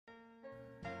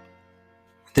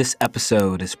This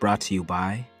episode is brought to you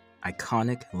by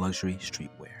Iconic Luxury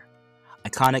Streetwear.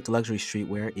 Iconic Luxury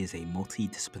Streetwear is a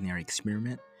multidisciplinary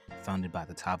experiment founded by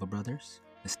the Tava brothers,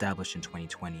 established in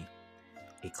 2020,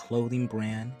 a clothing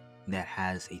brand that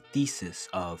has a thesis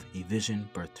of a vision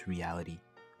birthed to reality,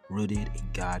 rooted in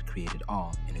God created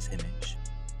all in his image.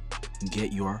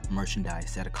 Get your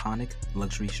merchandise at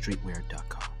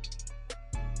iconicluxurystreetwear.com.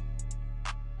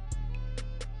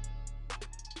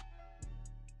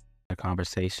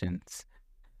 Conversations.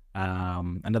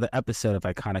 Another episode of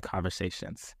Iconic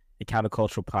Conversations, a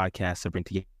countercultural podcast to bring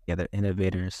together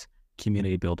innovators,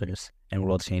 community builders, and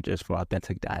world changers for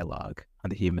authentic dialogue on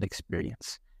the human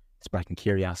experience, sparking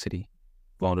curiosity,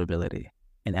 vulnerability,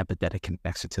 and empathetic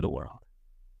connection to the world.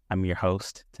 I'm your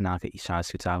host, Tanaka Ishan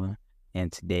Sutala,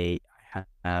 and today I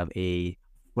have a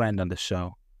friend on the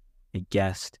show, a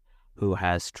guest who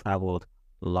has traveled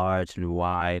large and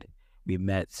wide.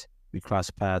 We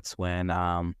crossed paths when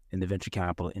in the venture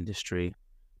capital industry,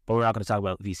 but we're not going to talk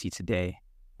about VC today.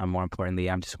 More importantly,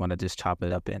 I just want to chop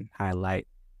it up and highlight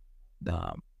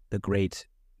the great,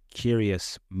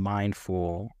 curious,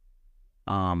 mindful,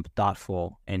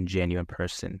 thoughtful, and genuine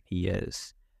person he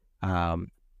is. Been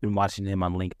watching him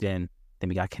on LinkedIn. Then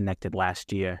we got connected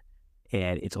last year,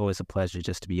 and it's always a pleasure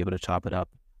just to be able to chop it up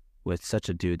with such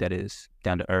a dude that is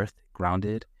down to earth,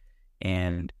 grounded,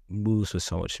 and moves with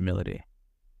so much humility.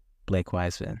 Blake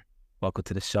Weissman, welcome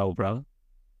to the show, bro.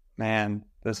 Man,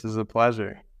 this is a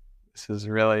pleasure. This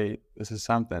is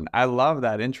something. I love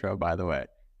that intro, by the way.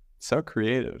 So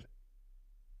creative.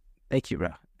 Thank you,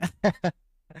 bro.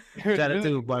 Shout out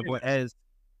to my boy Ez.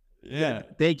 Yeah.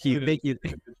 Thank you.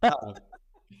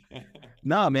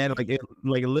 No, man,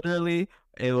 literally,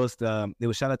 it was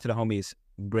shout out to the homies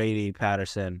Brady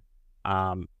Patterson,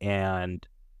 and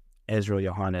Ezra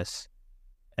Johannes.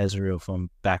 Ezra from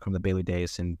the Bailey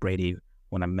days, and Brady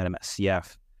when I met him at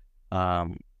CF.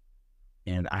 And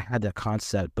I had that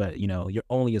concept, but you're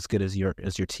only as good as your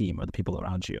team or the people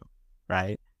around you,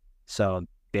 right? So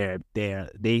I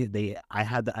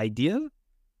had the idea,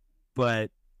 but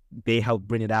they helped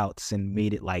bring it out and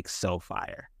made it like so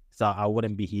fire. So I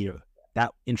wouldn't be here.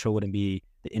 That intro wouldn't be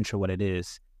the intro what it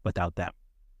is without them.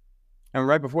 And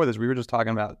right before this, we were just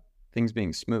talking about things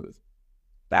being smooth.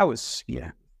 That was smooth.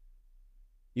 Yeah.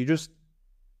 You just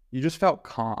felt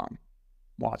calm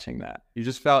watching that. You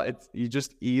just felt it. You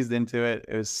just eased into it.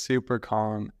 It was super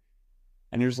calm,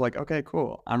 and you're just like, okay,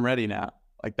 cool. I'm ready now.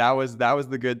 Like that was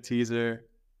the good teaser,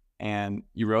 and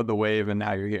you rode the wave, and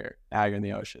now you're here. Now you're in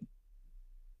the ocean.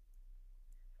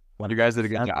 You guys did a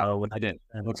good job. I did.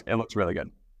 It looks really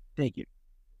good. Thank you,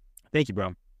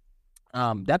 bro.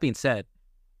 That being said,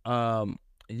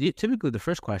 typically the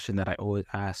first question that I always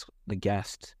ask the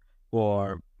guest,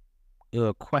 or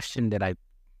a question that I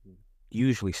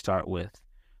usually start with,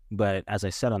 but as I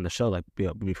said on the show, like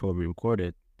before we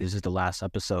recorded, this is the last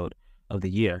episode of the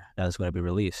year that is going to be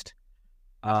released.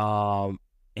 And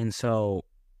so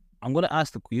I'm going to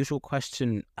ask the usual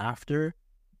question after,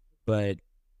 but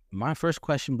my first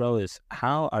question, bro, is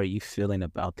how are you feeling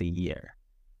about the year?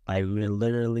 Like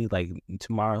literally, like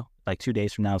tomorrow, like 2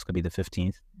 days from now, it's going to be the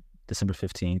 15th, December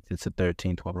 15th. It's the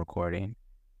 13th while recording.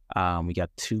 We got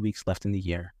 2 weeks left in the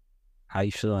year. How are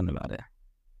you feeling about it?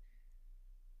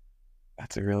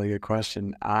 That's a really good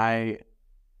question. I'm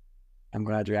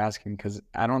glad you're asking because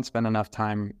I don't spend enough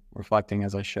time reflecting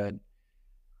as I should.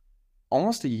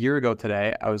 Almost a year ago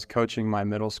today, I was coaching my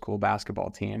middle school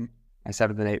basketball team, my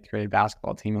 7th and 8th grade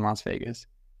basketball team in Las Vegas.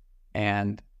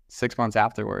 And 6 months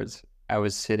afterwards, I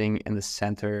was sitting in the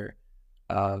center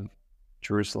of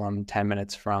Jerusalem, 10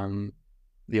 minutes from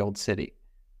the old city,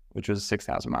 which was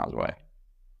 6,000 miles away.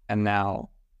 And now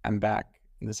I'm back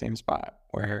in the same spot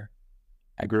where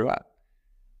I grew up.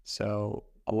 So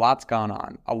a lot's gone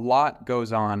on. A lot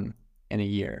goes on in a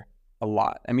year. A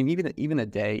lot. I mean, even a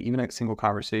day, even a single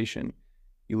conversation,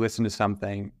 you listen to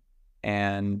something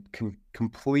and can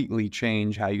completely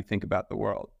change how you think about the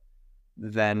world.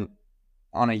 Then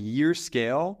on a year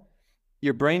scale,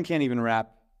 your brain can't even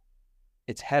wrap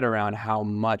its head around how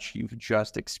much you've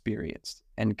just experienced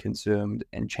and consumed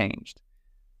and changed.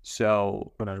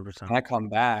 So 100%. When I come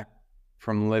back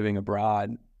from living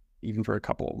abroad, even for a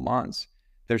couple of months,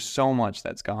 there's so much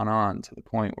that's gone on to the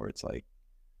point where it's like,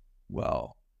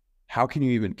 well, how can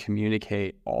you even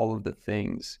communicate all of the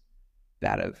things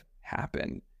that have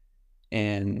happened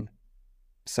in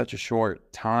such a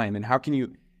short time? And how can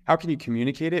you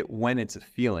communicate it when it's a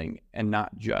feeling and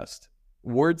not just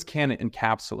words? Can't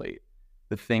encapsulate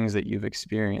the things that you've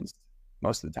experienced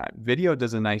most of the time. Video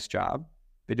does a nice job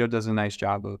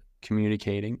of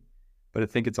communicating, but I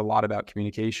think it's a lot about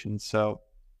communication. So,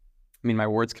 I mean, my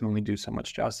words can only do so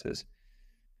much justice.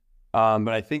 But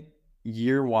I think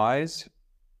year wise,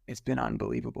 it's been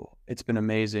unbelievable. It's been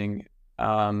amazing.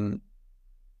 Thankfully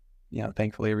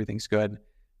everything's good.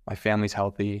 My family's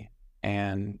healthy,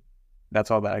 and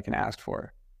that's all that I can ask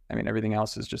for. I mean, everything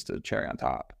else is just a cherry on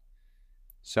top.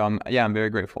 So I'm very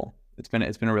grateful. It's been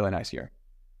a really nice year.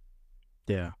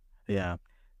 Yeah. Yeah.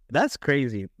 That's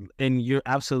crazy. And you're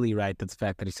absolutely right. That's the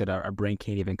fact that you said our brain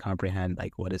can't even comprehend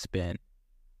like what it's been.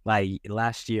 Like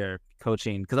last year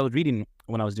coaching, because I was reading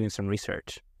when I was doing some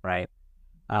research, right?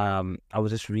 I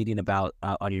was just reading about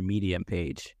on your Medium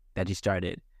page that you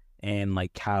started, and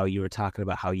like how you were talking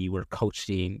about how you were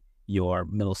coaching your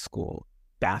middle school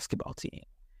basketball team,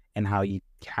 and how you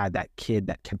had that kid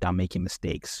that kept on making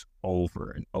mistakes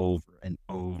over and over and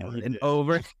over and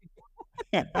over.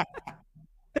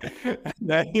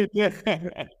 No, you did.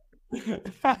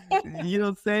 You know what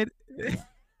I'm saying?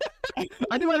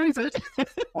 I did my research.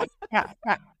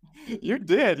 You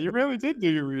did. You really did do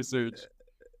your research.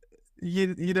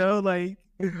 You know, like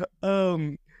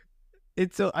um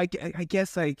it's so I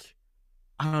guess like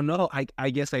I don't know. I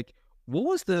guess like what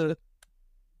was the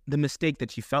mistake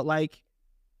that you felt like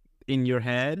in your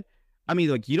head? I mean,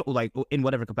 like you don't like in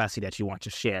whatever capacity that you want to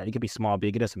share. It could be small,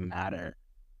 big, it doesn't matter.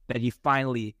 That you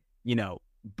finally,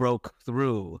 broke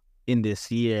through in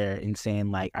this year and saying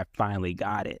like I finally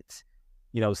got it.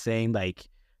 Saying like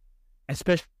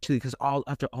especially because all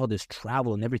after all this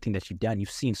travel and everything that you've done,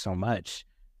 you've seen so much.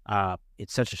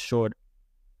 It's such a short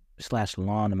 /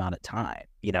 long amount of time.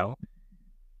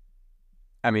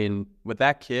 I mean, with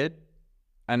that kid,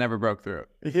 I never broke through.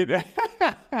 I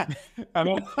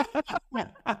mean,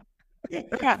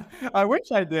 I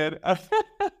wish I did. I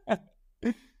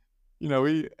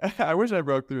wish I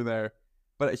broke through there,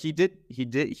 but he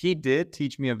did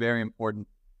teach me a very important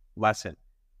lesson.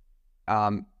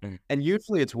 And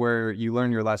usually it's where you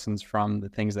learn your lessons from the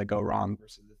things that go wrong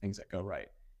versus the things that go right.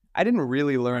 I didn't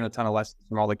really learn a ton of lessons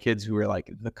from all the kids who were like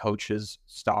the coaches,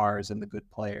 stars, and the good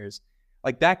players.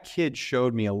 Like that kid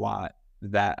showed me a lot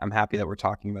that I'm happy that we're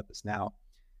talking about this now.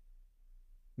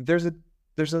 There's a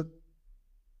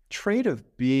trait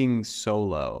of being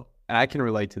solo, and I can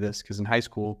relate to this because in high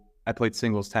school I played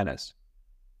singles tennis.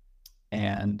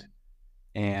 And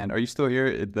are you still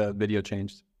here? The video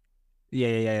changed.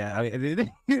 Yeah.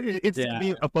 It's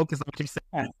me a focus on what you're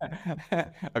saying.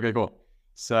 Okay, cool.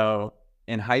 So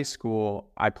in high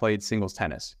school, I played singles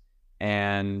tennis,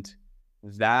 and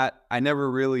that I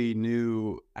never really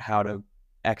knew how to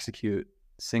execute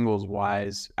singles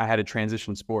wise. I had to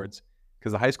transition sports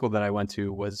because the high school that I went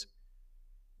to was,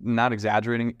 not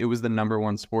exaggerating, it was the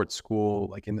 #1 sports school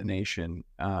like in the nation,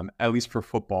 at least for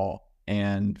football,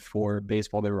 and for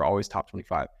baseball they were always top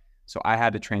 25. So I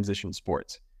had to transition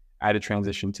sports. I had to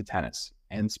transition to tennis,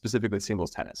 and specifically singles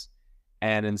tennis.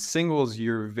 And in singles,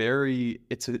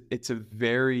 it's a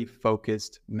very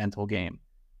focused mental game.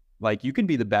 Like you can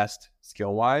be the best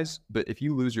skill wise, but if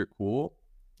you lose your cool,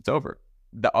 it's over.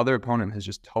 The other opponent has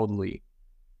just totally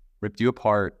ripped you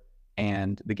apart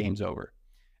and the game's over.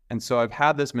 And so I've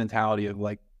had this mentality of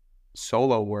like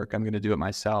solo work, I'm going to do it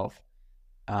myself.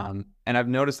 And I've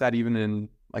noticed that even in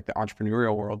like the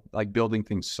entrepreneurial world, like building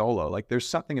things solo, like there's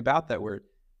something about that where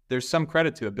there's some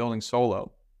credit to it building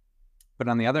solo. But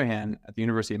on the other hand, at the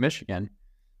University of Michigan,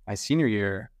 my senior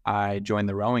year, I joined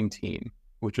the rowing team,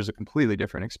 which was a completely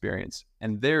different experience.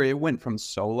 And there it went from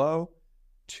solo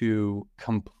to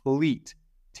complete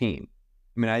team.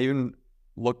 I mean, I even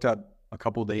looked up a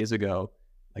couple of days ago,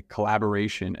 like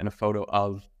collaboration, and a photo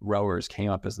of rowers came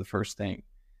up as the first thing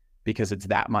because it's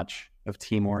that much of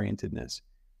team orientedness.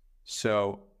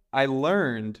 So I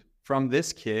learned from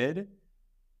this kid,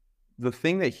 the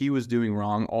thing that he was doing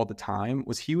wrong all the time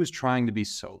was he was trying to be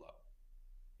solo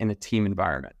in a team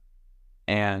environment.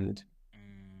 And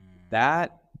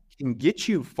that can get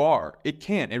you far. It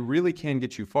really can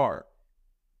get you far.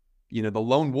 The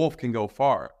lone wolf can go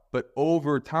far, but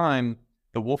over time,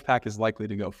 the wolf pack is likely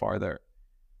to go farther.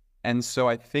 And so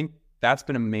I think that's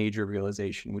been a major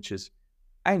realization, which is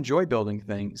I enjoy building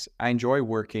things. I enjoy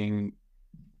working,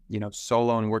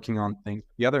 solo and working on things.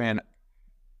 On the other hand,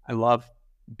 I love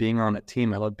being on a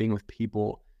team. I love being with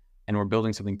people and we're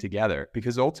building something together,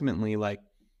 because ultimately, like,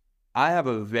 I have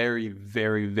a very,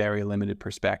 very, very limited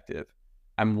perspective.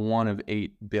 I'm one of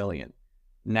 8 billion.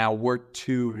 Now we're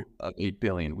 2 of 8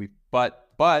 billion. But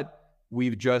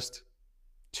we've just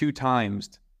 2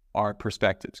 times our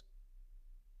perspectives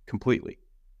completely,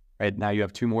 right? Now you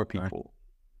have 2 more people.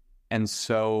 Right. And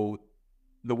so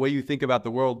the way you think about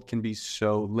the world can be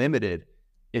so limited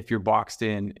if you're boxed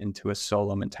into a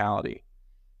solo mentality.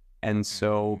 And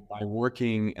so by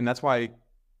working, and that's why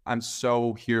I'm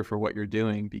so here for what you're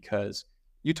doing, because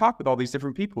you talk with all these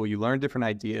different people, you learn different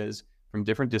ideas from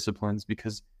different disciplines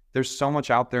because there's so much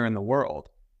out there in the world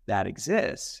that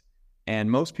exists.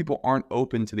 And most people aren't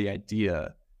open to the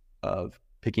idea of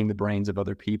picking the brains of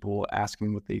other people,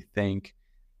 asking what they think.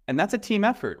 And that's a team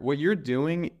effort. What you're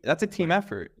doing, that's a team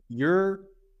effort. You're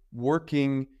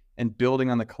working and building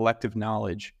on the collective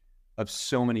knowledge of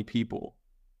so many people,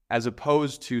 as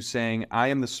opposed to saying, I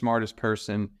am the smartest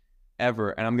person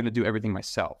ever, and I'm going to do everything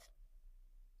myself,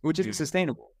 which isn't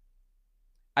sustainable.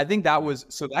 I think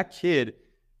that kid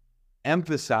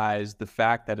emphasized the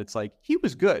fact that it's like, he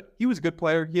was good. He was a good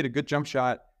player. He had a good jump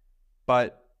shot,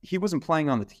 but he wasn't playing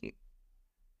on the team.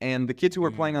 And the kids who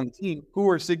were playing on the team, who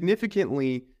were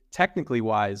significantly, technically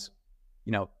wise,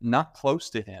 not close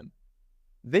to him,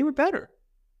 they were better.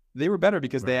 They were better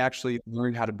because they actually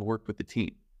learned how to work with the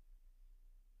team.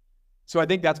 So I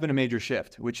think that's been a major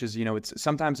shift, which is,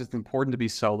 sometimes it's important to be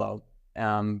solo,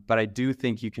 but I do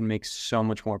think you can make so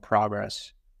much more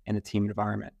progress in a team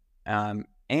environment.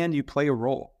 And you play a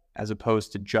role as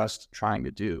opposed to just trying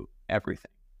to do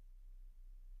everything.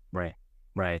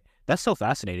 Right. That's so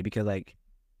fascinating because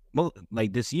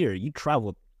like this year you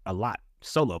traveled a lot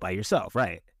solo by yourself,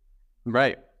 right?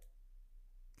 Right.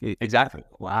 Exactly.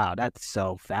 Wow, that's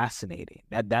so fascinating.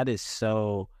 That is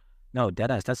so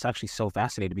that's actually so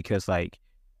fascinating because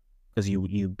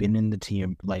you've been in the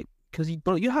team, because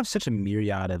you have such a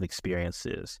myriad of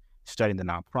experiences, starting the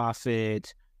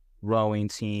nonprofit, rowing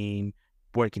team,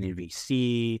 working in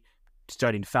VC,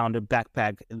 starting founder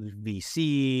backpack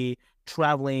VC,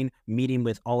 traveling, meeting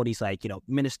with all these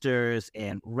ministers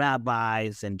and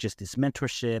rabbis and just this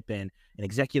mentorship and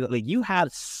executive. You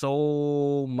had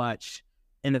so much,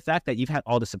 and the fact that you've had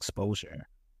all this exposure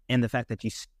and the fact that you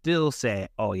still say,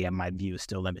 oh yeah, my view is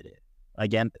still limited.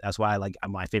 Again, that's why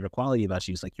my favorite quality about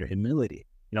you is your humility.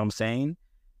 You know what I'm saying?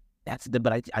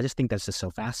 But I just think that's just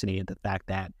so fascinating, the fact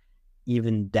that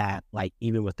even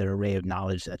with the array of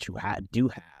knowledge that you do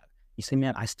have, you say,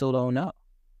 man, I still don't know.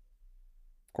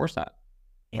 Of course not.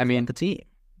 And I mean, the team.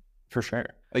 For sure.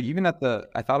 Even I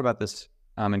thought about this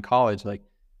in college,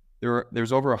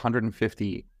 there's over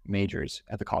 150 majors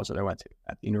at the college that I went to,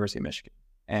 at the University of Michigan.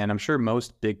 And I'm sure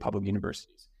most big public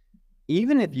universities,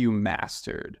 even if you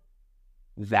mastered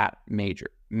that major,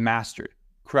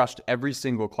 crushed every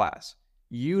single class,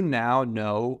 you now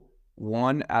know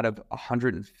 1 out of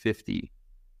 150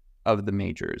 of the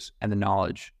majors and the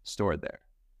knowledge stored there.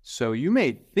 So you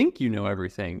may think you know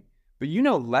everything, but you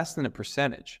know less than half a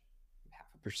percentage.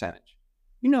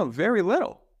 You know very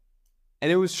little.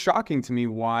 And it was shocking to me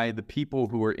why the people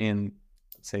who were in,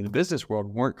 let's say, the business world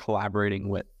weren't collaborating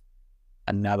with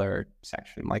another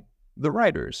section, like the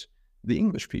writers, the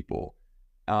English people.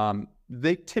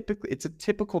 It's a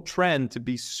typical trend to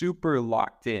be super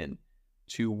locked in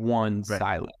to one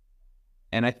silo.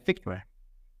 And I think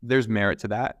there's merit to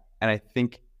that. And I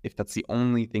think if that's the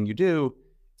only thing you do,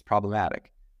 it's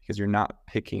problematic because you're not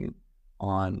picking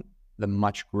on the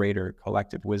much greater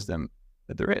collective wisdom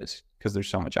that there is, because there's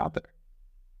so much out there.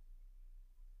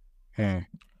 And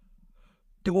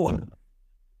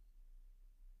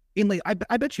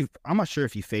I bet you, I'm not sure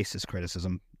if you face this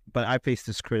criticism, but I faced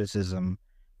this criticism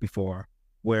before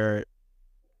where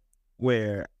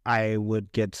I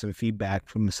would get some feedback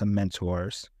from some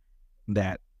mentors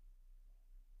that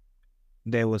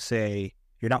they would say,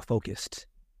 you're not focused.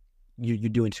 You're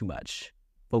doing too much.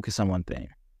 Focus on one thing,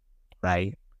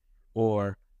 right?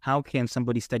 Or how can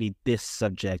somebody study this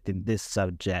subject and this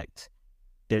subject?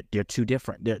 They're too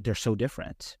different. They're so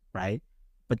different, right?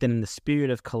 But then in the spirit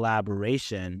of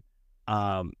collaboration,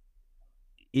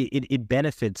 it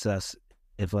benefits us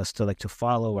to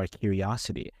follow our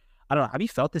curiosity. I don't know. Have you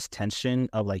felt this tension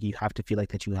of you have to feel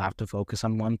that you have to focus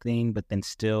on one thing, but then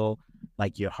still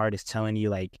your heart is telling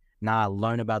you nah,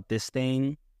 learn about this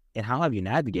thing? And how have you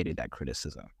navigated that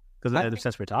criticism? Because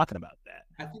since we're talking about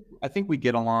that, I think we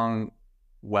get along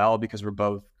well because we're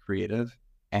both creative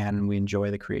and we enjoy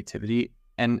the creativity.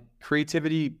 And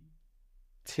creativity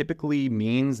typically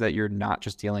means that you're not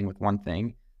just dealing with one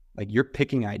thing. You're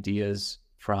picking ideas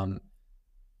from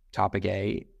topic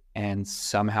A and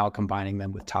somehow combining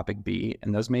them with topic B,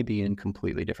 and those may be in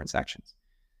completely different sections.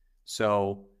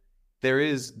 So there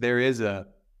is a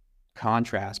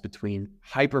contrast between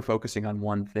hyper focusing on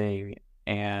one thing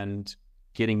and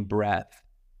getting breadth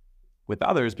with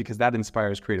others, because that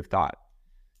inspires creative thought.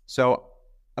 So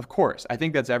of course, I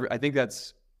think that's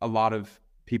a lot of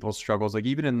people's struggles.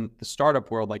 Even in the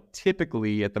startup world,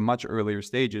 typically at the much earlier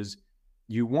stages,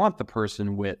 you want the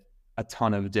person with a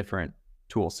ton of different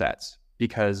tool sets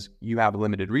because you have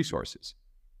limited resources.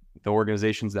 The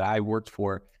organizations that I worked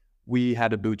for, we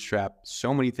had to bootstrap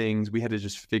so many things. We had to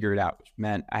just figure it out, which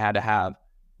meant I had to have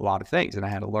a lot of things, and I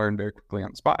had to learn very quickly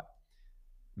on the spot.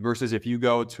 Versus if you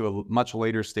go to a much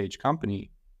later stage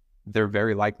company, they're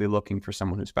very likely looking for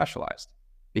someone who's specialized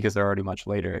because they're already much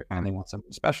later and they want someone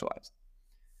who's specialized.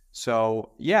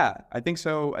 So yeah, I think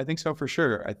so for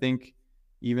sure. I think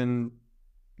even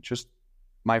just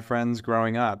my friends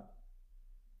growing up,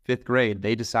 5th grade,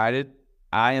 they decided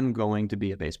I am going to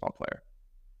be a baseball player.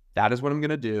 That is what I'm going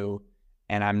to do.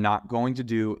 And I'm not going to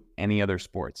do any other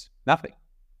sports. Nothing.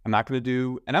 I'm not going to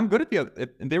do, and I'm good at the other,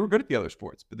 and they were good at the other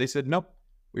sports, but they said, nope,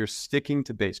 we are sticking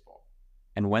to baseball,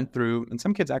 and went through, and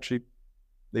some kids actually,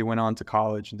 they went on to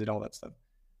college and did all that stuff.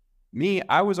 Me,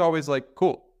 I was always like,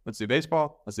 cool, let's do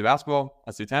baseball, let's do basketball,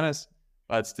 let's do tennis,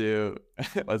 let's do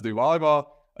volleyball,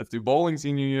 let's do bowling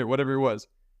senior year, whatever it was.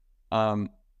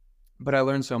 But I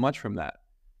learned so much from that.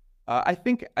 I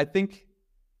think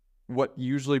what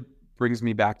usually brings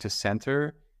me back to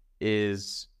center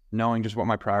is knowing just what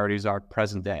my priorities are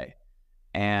present day.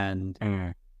 And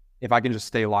if I can just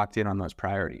stay locked in on those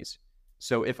priorities.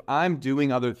 So if I'm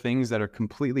doing other things that are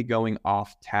completely going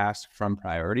off task from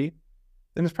priority,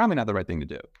 then it's probably not the right thing to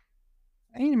do.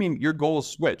 I mean, your goals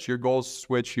switch.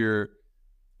 The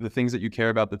things that you care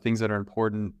about, the things that are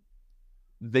important,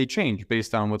 they change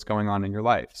based on what's going on in your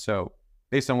life. So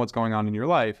based on what's going on in your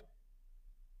life,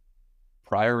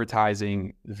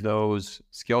 prioritizing those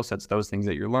skill sets, those things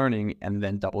that you're learning, and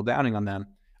then double downing on them,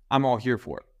 I'm all here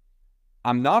for it.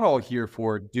 I'm not all here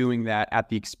for doing that at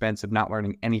the expense of not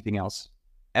learning anything else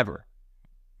ever.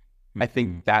 I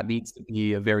think that needs to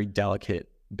be a very delicate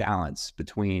balance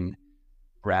between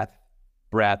breadth,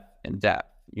 and depth.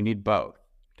 You need both.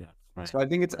 Yeah, right. So I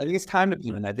think it's time to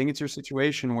pivot. I think it's your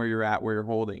situation where you're at, where you're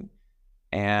holding,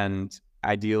 and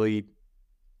ideally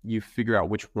you figure out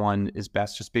which one is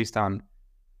best just based on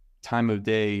time of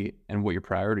day and what your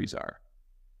priorities are.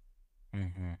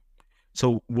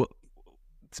 So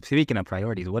speaking of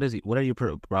priorities, what have you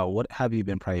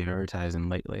been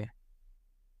prioritizing lately?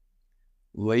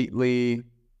 Lately,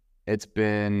 it's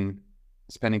been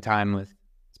spending time with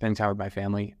my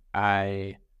family.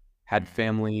 I had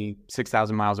family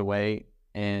 6,000 miles away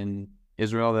in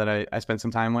Israel that I spent some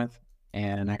time with,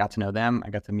 and I got to know them. I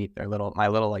got to meet my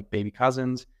little like baby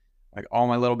cousins, like all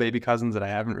my little baby cousins that I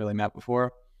haven't really met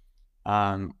before.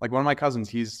 Like one of my cousins,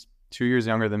 he's 2 years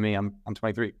younger than me. I'm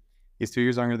 23. He's 2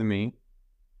 years younger than me.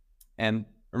 And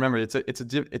remember, it's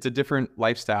a different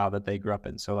lifestyle that they grew up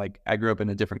in. So like I grew up in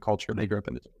a different culture. They grew up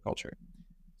in a different culture.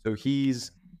 So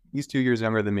he's 2 years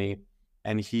younger than me,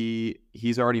 and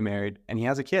he's already married, and he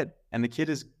has a kid, and the kid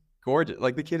is gorgeous.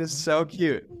 Like the kid is so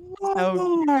cute.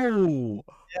 So cute.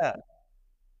 Yeah.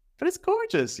 But it's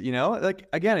gorgeous, you know? Like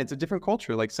again, it's a different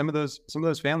culture. Like some of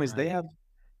those families, they have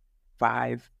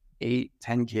 5, 8,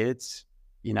 10 kids,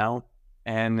 you know,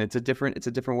 and it's a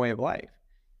different way of life.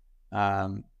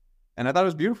 And I thought it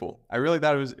was beautiful. I really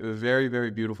thought it was a very,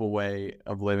 very beautiful way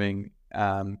of living.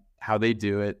 How they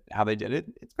do it, how they did it,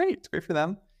 it's great. It's great for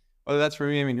them. Whether that's for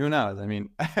me, I mean, who knows? I mean,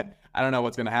 I don't know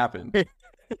what's going to happen.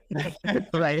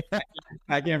 Right.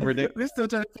 I can't predict. We're still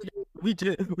trying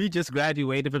to we just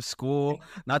graduated from school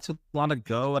not too long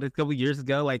ago, a couple years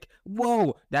ago. Like,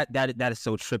 whoa, that is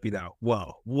so trippy though.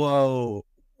 Whoa.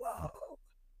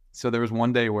 So there was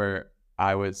one day where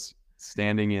I was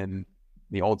standing in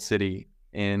the old city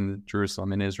in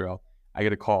Jerusalem, in Israel. I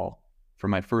get a call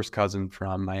from my first cousin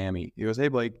from Miami. He goes, "Hey,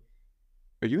 Blake,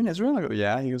 are you in Israel?" I go,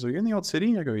 "Yeah." He goes, "Are you in the old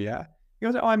city?" I go, "Yeah." He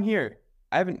goes, "Oh, I'm here.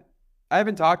 I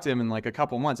haven't talked to him in like a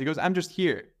couple months." He goes, "I'm just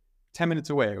here, 10 minutes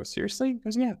away." I go, "Seriously?" He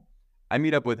goes, "Yeah." I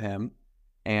meet up with him,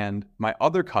 and my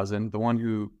other cousin, the one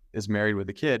who is married with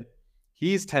a kid,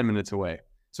 he's 10 minutes away.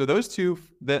 So those two,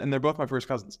 and they're both my first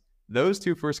cousins. Those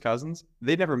two first cousins,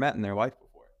 they'd never met in their life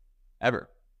before, ever.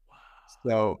 Wow.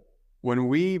 So when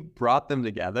we brought them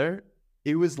together,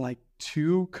 it was like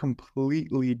two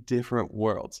completely different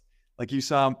worlds. Like you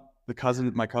saw my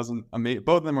cousin, both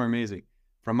of them were amazing.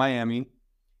 From Miami,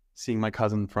 seeing my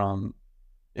cousin from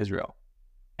Israel.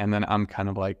 And then I'm kind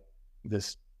of like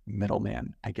this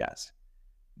middleman, I guess.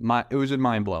 It was just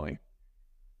mind-blowing.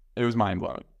 It was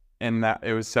mind-blowing. And that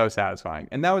it was so satisfying.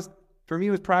 And that was, for me,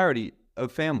 it was priority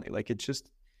of family. Like it's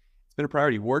been a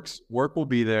priority. Work will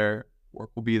be there.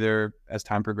 Work will be there as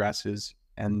time progresses.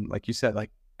 And like you said, like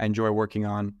I enjoy working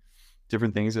on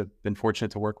different things. I've been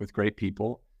fortunate to work with great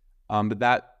people. But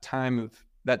that time,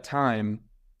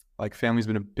 like family's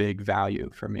been a big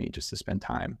value for me, just to spend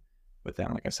time with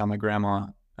them. Like I saw my grandma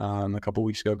a couple of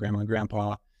weeks ago, grandma and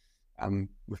grandpa. I'm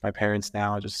with my parents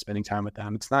now, just spending time with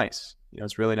them. It's nice. You know,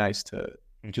 it's really nice to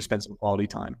just spend some quality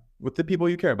time with the people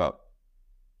you care about.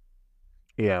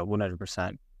 Yeah,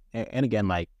 100%. And again,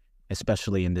 like,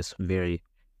 especially in this very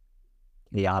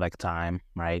chaotic time,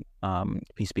 right?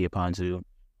 Peace be upon to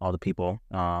all the people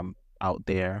out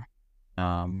there,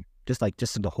 just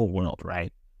in the whole world,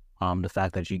 right? The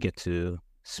fact that you get to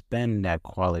spend that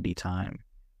quality time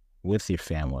with your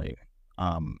family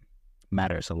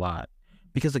matters a lot,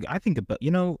 because like I think about,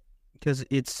 because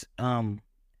it's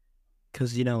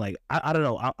because like I don't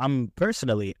know, I'm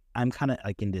personally, I'm kind of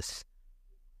like in this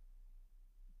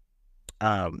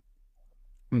um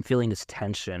I'm feeling this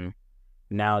tension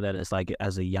now that it's like,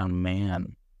 as a young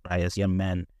man, right? As young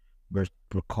men, we're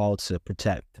called to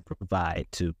protect, to provide,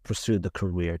 to pursue the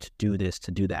career, to do this,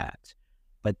 to do that.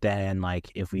 But then,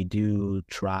 like, if we do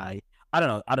try, I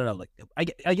don't know. Like,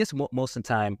 I guess most of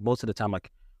the time,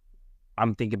 like,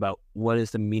 I'm thinking about what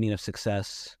is the meaning of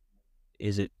success.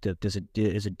 Is it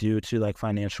due to like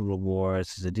financial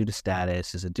rewards? Is it due to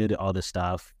status? Is it due to all this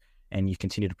stuff? And you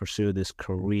continue to pursue this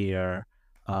career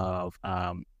of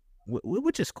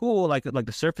which is cool, like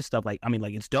the surface stuff. Like, I mean,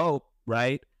 like, it's dope,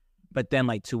 right? But then,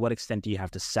 like, to what extent do you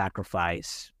have to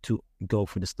sacrifice to go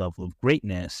for this level of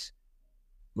greatness?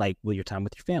 Like, with your time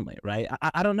with your family, right?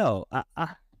 I don't know.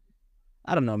 I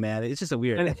don't know, man. It's just a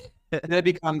weird. And then it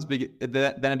becomes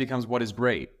what is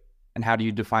great, and how do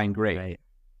you define great? Right.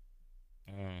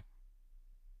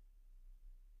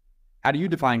 How do you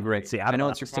define great? See, I know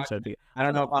it's your question. I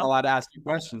don't know if I'm allowed to ask you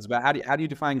questions, but how do you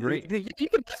define great? You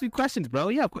can ask me questions, bro.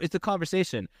 Yeah, it's a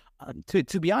conversation.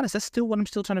 To be honest, that's still what I'm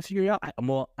still trying to figure out.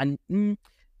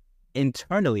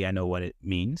 Internally, I know what it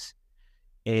means.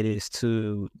 It is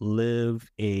to live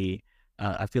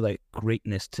I feel like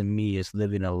greatness to me is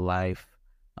living a life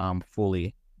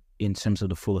fully, in terms of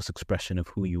the fullest expression of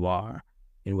who you are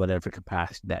in whatever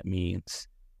capacity that means.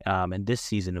 And this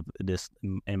season of this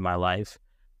in my life,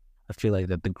 I feel like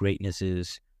that the greatness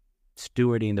is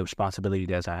stewarding the responsibility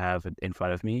that I have in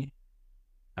front of me.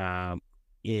 But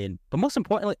most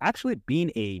importantly, actually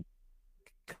being a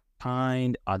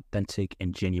kind, authentic,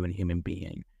 and genuine human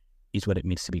being is what it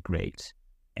means to be great.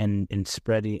 And in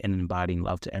spreading and embodying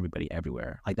love to everybody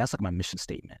everywhere. Like, that's like my mission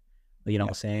statement. You know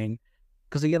what I'm saying?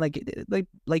 Because again,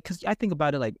 because I think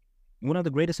about it, like, one of the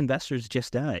greatest investors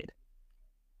just died,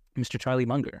 Mr. Charlie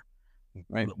Munger,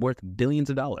 right? Worth billions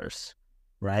of dollars,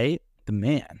 right? The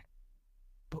man,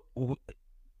 but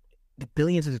the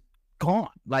billions is gone.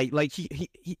 Like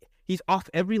he's off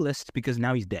every list because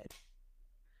now he's dead.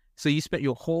 So you spent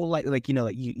your whole life, like,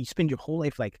 you spend your whole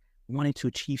life like wanting to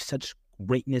achieve such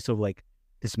greatness of like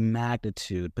this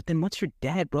magnitude, but then once you're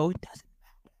dead, bro, it doesn't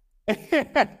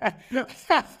matter.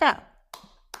 High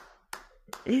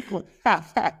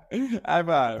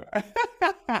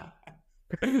five.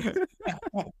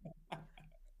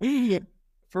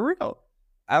 For real.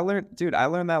 I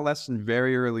learned that lesson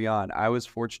very early on. I was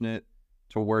fortunate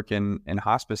to work in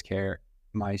hospice care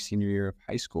my senior year of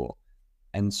high school.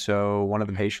 And so one of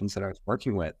the patients that I was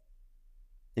working with,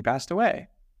 he passed away.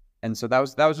 And so that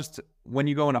was just, when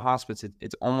you go into hospice,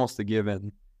 it's almost a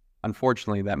given,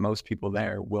 unfortunately, that most people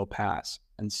there will pass.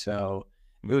 And so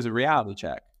it was a reality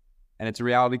check. And it's a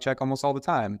reality check almost all the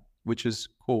time, which is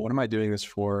cool. What am I doing this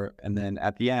for? And then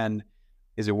at the end,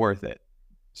 is it worth it?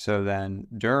 So then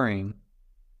during,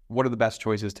 what are the best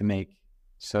choices to make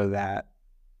so that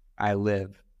I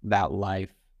live that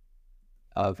life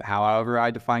of however I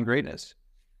define greatness?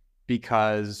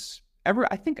 Because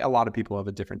I think a lot of people have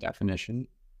a different definition.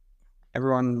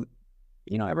 Everyone,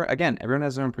 everyone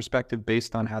has their own perspective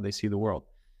based on how they see the world.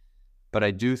 But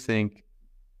I do think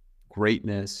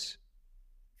greatness,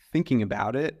 thinking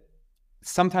about it,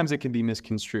 sometimes it can be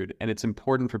misconstrued, and it's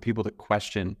important for people to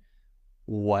question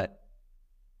what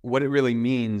it really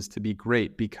means to be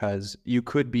great, because you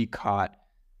could be caught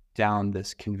down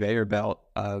this conveyor belt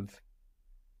of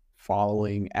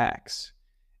following X.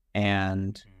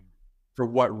 And for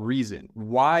what reason?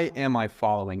 Why am I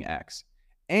following X?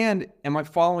 And am I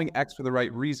following X for the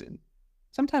right reason?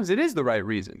 Sometimes it is the right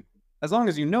reason, as long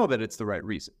as you know that it's the right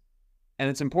reason. And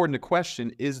it's important to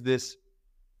question, is this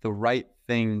the right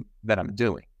thing that I'm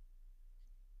doing?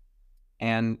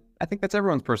 And I think that's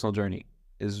everyone's personal journey,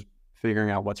 is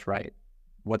figuring out what's right,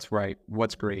 what's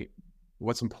great,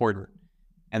 what's important,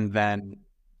 and then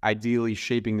ideally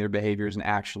shaping their behaviors and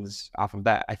actions off of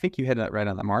that. I think you hit that right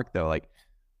on the mark, though. Like,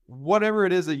 whatever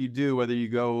it is that you do, whether you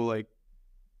go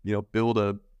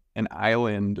build an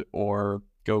island or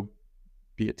go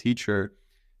be a teacher,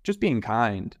 just being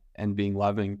kind and being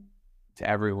loving to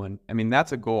everyone. I mean,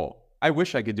 that's a goal. I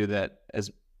wish I could do that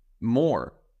as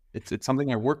more. It's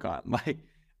something I work on. Like,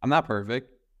 I'm not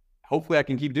perfect. Hopefully I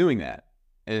can keep doing that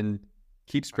and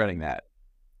keep spreading that.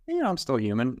 And, I'm still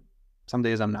human. Some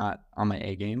days I'm not on my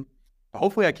A game, but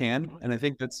hopefully I can. And I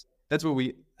think that's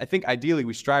what I think ideally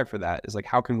we strive for, that is like,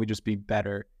 how can we just be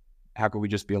better how can we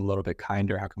just be a little bit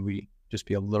kinder? How can we just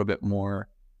be a little bit more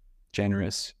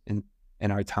generous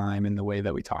in our time, in the way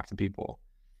that we talk to people,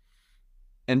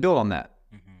 and build on that?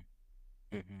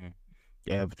 Mm-hmm. Mm-hmm.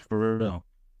 Yeah, for real.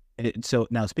 So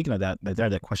now, speaking of that,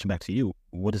 that question back to you.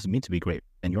 What does it mean to be great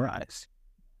in your eyes?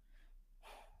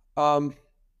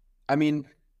 I mean,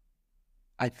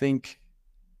 I think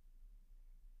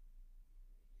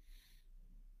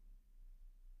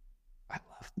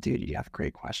dude, you have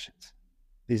great questions.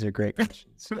 These are great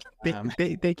questions.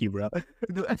 Thank you, bro.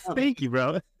 Thank you,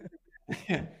 bro.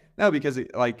 No, because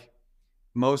like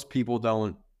most people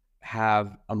don't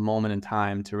have a moment in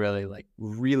time to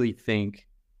really think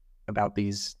about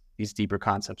these deeper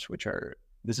concepts, which are,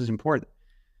 this is important.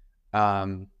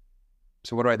 So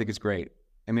what do I think is great?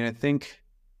 I mean, I think,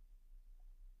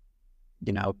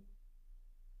 if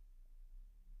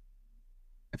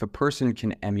a person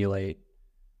can emulate,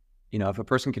 if a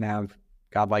person can have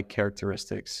godlike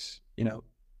characteristics,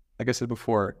 like I said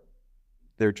before,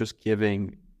 they're just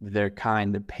giving, they're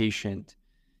kind, they're patient.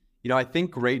 I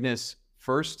think greatness,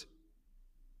 first,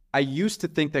 I used to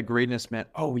think that greatness meant,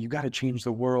 oh, you got to change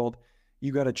the world.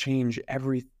 You got to change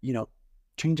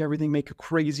change everything, make a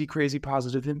crazy, crazy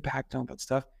positive impact on that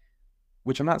stuff,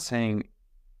 which I'm not saying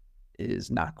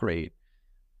is not great.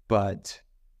 But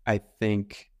I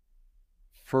think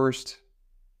first,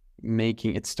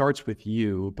 it starts with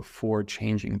you before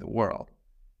changing the world.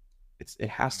 It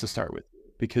has to start with you,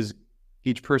 because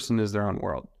each person is their own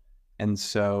world. And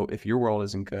so if your world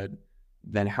isn't good,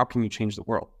 then how can you change the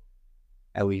world,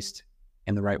 at least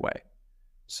in the right way?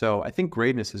 So I think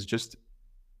greatness is just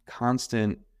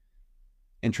constant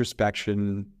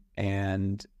introspection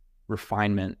and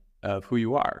refinement of who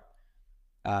you are.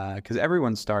 Because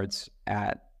everyone starts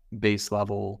at base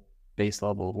level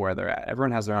of where they're at.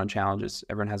 Everyone has their own challenges.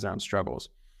 Everyone has their own struggles.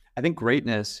 I think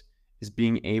greatness is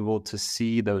being able to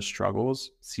see those struggles,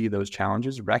 see those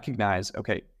challenges, recognize,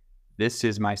 okay, this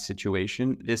is my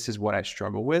situation. This is what I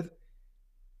struggle with,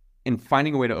 and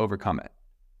finding a way to overcome it.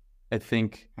 I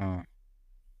think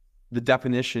the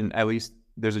definition, at least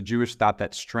there's a Jewish thought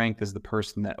that strength is the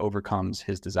person that overcomes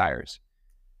his desires.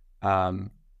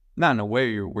 Not in a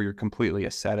way where you're completely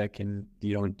ascetic and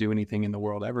you don't do anything in the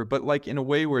world ever, but like in a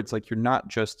way where it's like you're not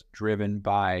just driven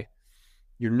by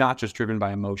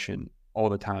emotion all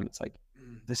the time. It's like,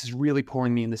 this is really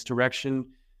pulling me in this direction,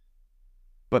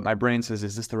 but my brain says,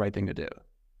 is this the right thing to do?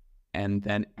 And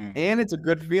then, and it's a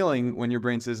good feeling when your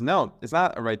brain says, no, it's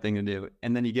not a right thing to do.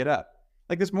 And then you get up.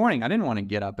 Like this morning, I didn't want to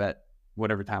get up at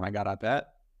whatever time I got up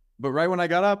at, but right when I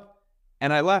got up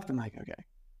and I left, I'm like, okay,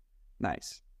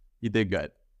 nice. You did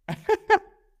good.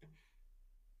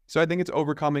 So I think it's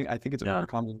overcoming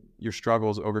your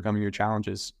struggles, overcoming your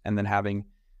challenges, and then having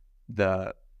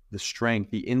the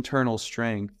strength, the internal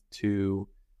strength to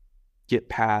get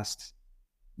past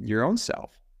your own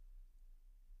self.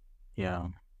 Yeah.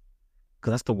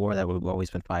 Because that's the war that we've always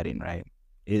been fighting, right?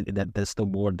 That's the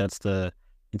war. It's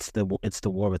the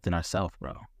war within ourselves,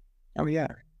 bro. Oh yeah.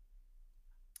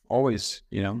 Always,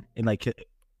 And like,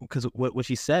 because what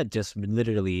she said just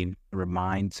literally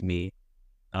reminds me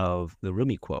of the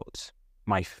Rumi quotes.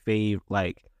 My favorite,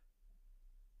 like,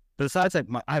 besides like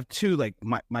I have two, like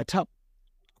my top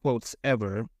quotes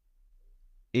ever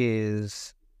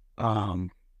is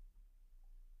man,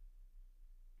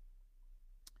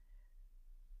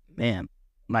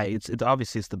 it's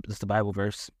obviously it's the Bible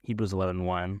verse, Hebrews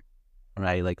 11:1,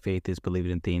 right? Like, faith is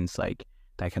believing in things like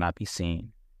that cannot be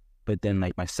seen. But then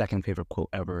like my second favorite quote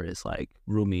ever is like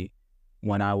Rumi,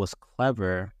 when I was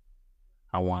clever,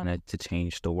 I wanted to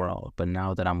change the world, but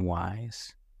now that I'm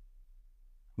wise,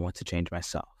 I want to change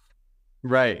myself.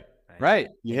 Right.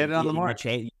 You hit it on the mark.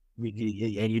 And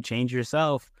you change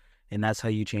yourself, and that's how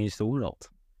you change the world.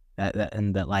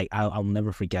 Like I'll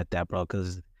never forget that, bro,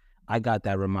 because I got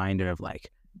that reminder of like,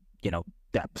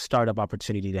 that startup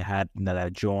opportunity that I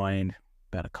joined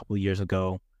about a couple of years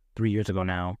ago, 3 years ago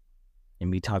now, and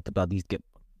we talked about these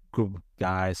group of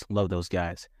guys. Love those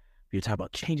guys. We were talking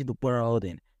about changing the world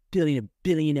and building a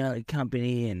billion-dollar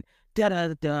company and da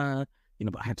da da.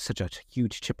 But I had such a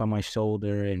huge chip on my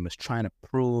shoulder and was trying to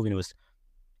prove, and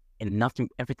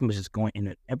everything was just going,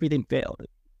 and everything failed.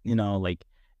 Like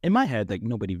in my head, like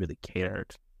nobody really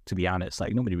cared, to be honest.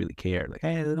 Like nobody really cared. Like,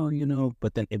 hey,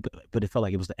 but then it felt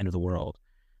like it was the end of the world,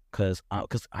 because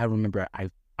I remember I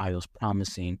was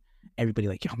promising everybody,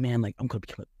 like, yo man, like I'm gonna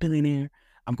become a billionaire.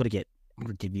 I'm gonna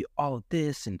give you all of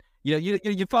this, and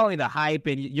you're following the hype,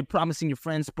 and you're promising your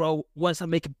friends, bro, once I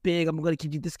make it big, I'm gonna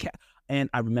give you this cat. And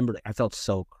I remember I felt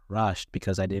so crushed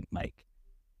because I didn't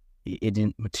it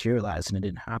didn't materialize and it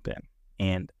didn't happen.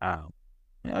 And I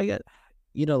got,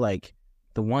 like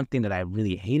the one thing that I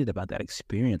really hated about that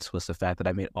experience was the fact that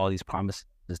I made all these promises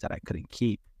that I couldn't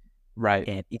keep. Right.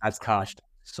 And it That's tough. crushed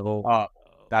so Oh,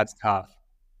 that's tough.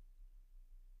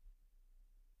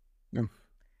 Mm.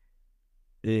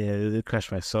 yeah, it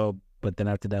crushed my soul. But then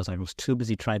after that, I was too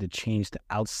busy trying to change the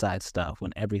outside stuff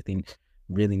when everything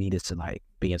really needed to like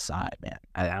be inside, man.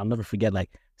 I'll never forget like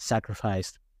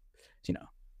sacrificed, you know,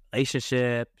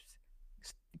 relationships,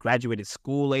 graduated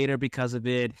school later because of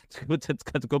it,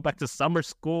 to go back to summer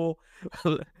school,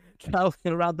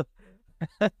 traveling around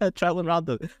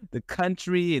the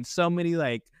country, and so many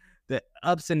like the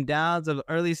ups and downs of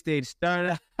early stage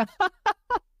startup.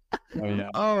 Oh yeah.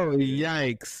 Oh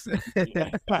yikes!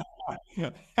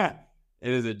 It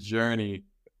is a journey.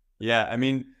 Yeah, I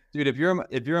mean, dude, if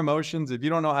your emotions, if you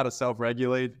don't know how to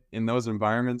self-regulate in those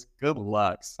environments, good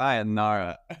luck.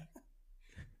 Sayonara.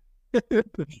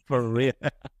 For real.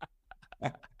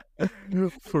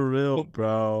 For real,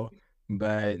 bro.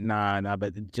 But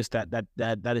but just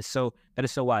that is so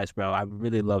wise, bro. I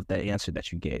really love that answer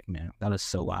that you gave, man. That is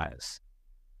so wise.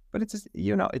 But it's just,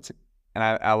 and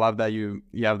I love that you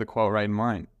have the quote right in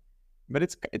mind. But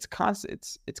it's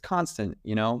constant. It's constant,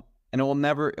 and it will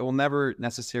never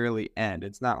necessarily end.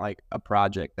 It's not like a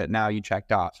project that now you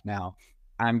checked off. Now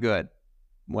I'm good,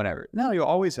 whatever. No, you'll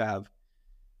always have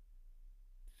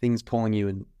things pulling you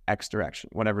in X direction,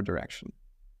 whatever direction.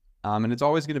 And it's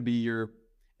always going to be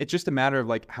it's just a matter of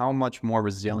like how much more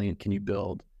resilient can you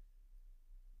build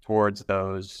towards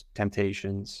those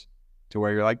temptations to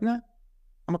where you're like, nah,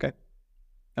 I'm okay.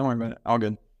 Don't worry about it. All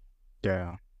good.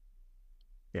 Yeah.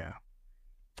 Yeah.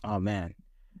 Oh man.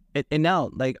 And now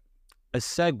like a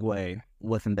segue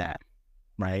within that,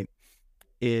 right,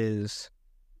 is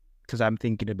because I'm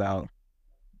thinking about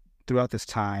throughout this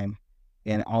time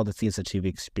and all the things that you've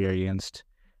experienced,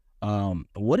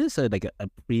 what is a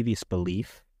previous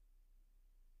belief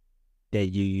that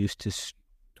you used to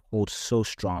hold so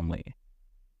strongly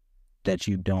that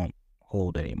you don't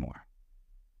hold anymore?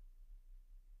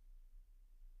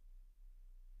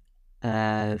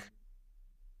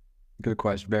 Good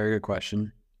question. Very good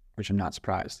question, which I'm not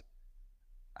surprised.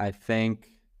 I think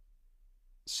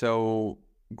so.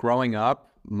 Growing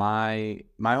up, my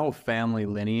whole family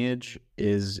lineage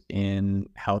is in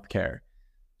healthcare.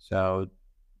 So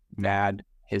dad,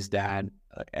 his dad,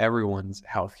 everyone's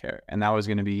healthcare, and that was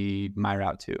going to be my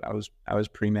route too. I was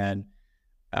pre-med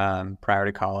prior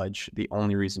to college. The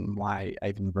only reason why I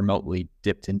even remotely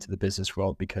dipped into the business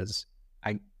world because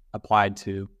I applied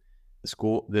to the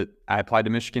school that I applied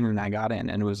to Michigan and I got in,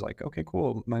 and it was like, okay,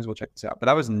 cool, might as well check this out. But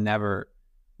that was never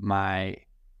my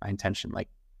intention. Like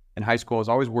in high school, I was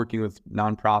always working with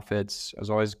nonprofits. I was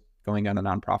always going down the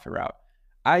nonprofit route.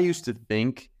 I used to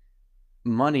think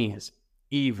money is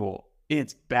evil.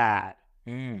 It's bad.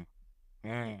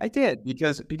 I did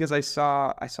because I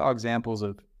saw examples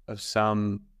of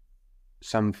some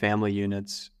family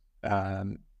units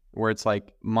where it's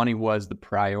like money was the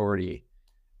priority,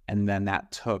 and then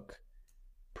that took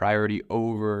priority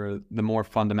over the more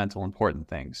fundamental important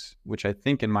things, which I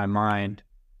think in my mind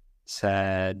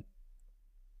said,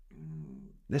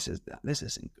 this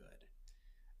isn't good.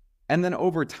 And then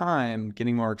over time,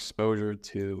 getting more exposure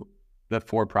to the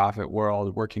for-profit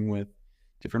world, working with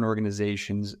different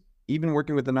organizations, even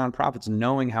working with the nonprofits,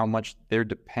 knowing how much they're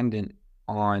dependent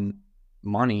on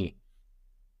money,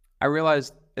 I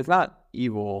realized it's not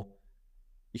evil.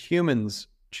 Humans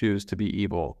choose to be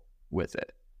evil with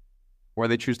it, or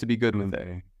they choose to be good with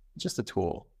it. It's just a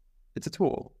tool. It's a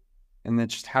tool. And then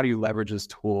just how do you leverage this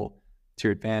tool to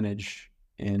your advantage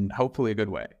in hopefully a good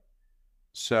way?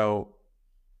 So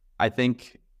I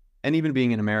think, and even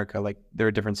being in America, like there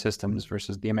are different systems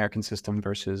versus the American system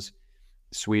versus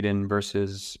Sweden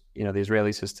versus, the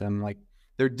Israeli system. Like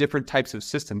there are different types of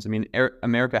systems. I mean,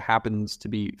 America happens to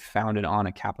be founded on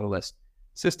a capitalist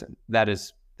system. That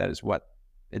is what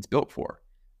it's built for.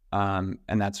 And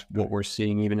that's what we're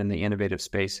seeing even in the innovative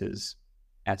spaces,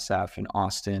 SF and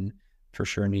Austin, for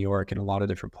sure, New York, and a lot of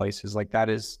different places. Like that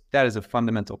is a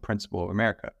fundamental principle of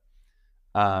America.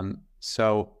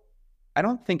 So I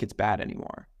don't think it's bad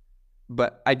anymore,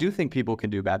 but I do think people can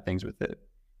do bad things with it.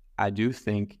 I do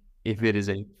think if it is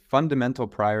a fundamental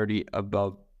priority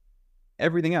above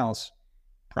everything else,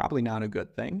 probably not a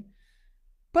good thing,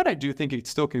 but I do think it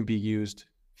still can be used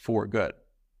for good.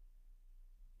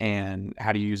 And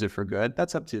how do you use it for good?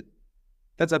 That's up to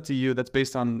you. That's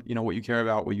based on, what you care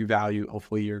about, what you value.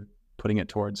 Hopefully you're putting it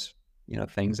towards,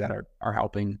 things that are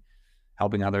helping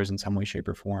others in some way, shape,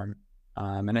 or form.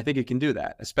 And I think it can do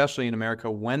that, especially in America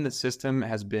when the system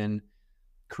has been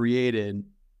created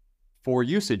for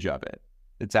usage of it.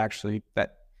 It's actually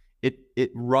that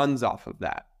it runs off of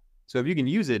that. So if you can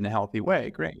use it in a healthy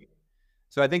way, great.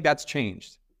 So I think that's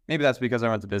changed. Maybe that's because I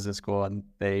went to business school and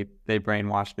they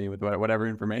brainwashed me with whatever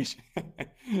information.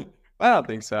 I don't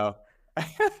think so.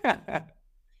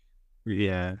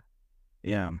 Yeah.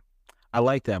 Yeah. I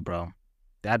like that, bro.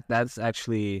 That's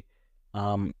actually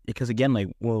because again, like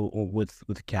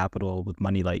with capital, with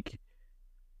money, like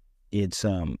it's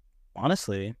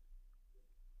honestly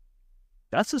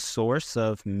that's a source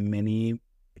of many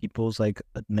people's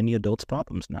many adults'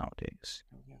 problems nowadays.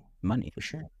 Money. For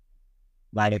sure.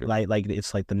 Like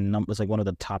it's like it's like one of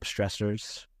the top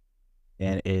stressors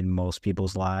in most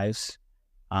people's lives.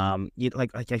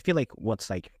 Like I feel like what's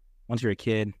like once you're a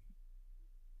kid,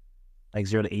 like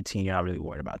 0 to 18, you're not really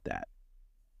worried about that.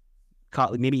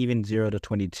 Maybe even 0 to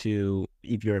 22,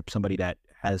 if you're somebody that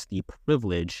has the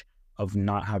privilege of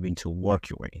not having to work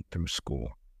your way through school,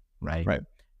 right? Right.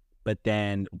 But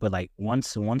like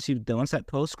once that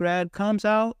post grad comes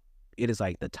out, it is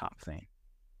like the top thing.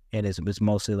 It's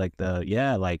mostly like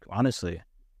like honestly,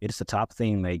 it's the top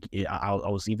thing. Like I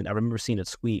remember seeing a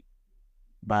tweet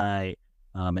by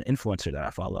an influencer that I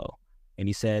follow, and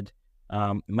he said,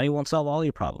 money won't solve all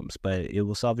your problems, but it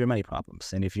will solve your money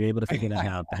problems. And if you're able to figure that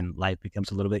out, then life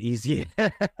becomes a little bit easier.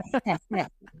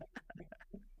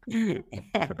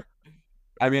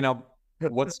 I mean,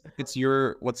 what's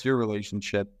your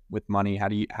relationship with money? How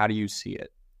do you see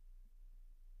it?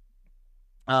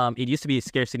 It used to be a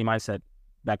scarcity mindset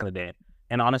back in the day,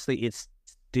 and honestly, it's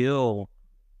still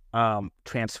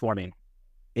transforming.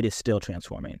 It is still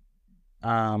transforming.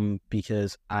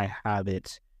 Because I have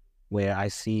it where I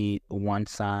see one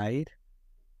side,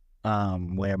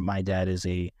 where my dad is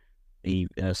a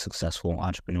successful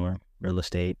entrepreneur, real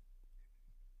estate,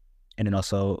 and then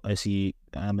also I see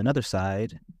another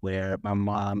side where my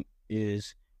mom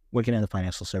is working in the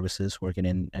financial services, working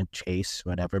in Chase,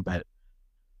 whatever. But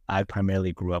I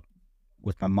primarily grew up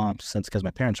with my mom because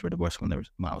my parents were divorced when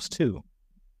I was 2.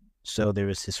 So there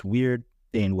was this weird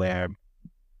thing where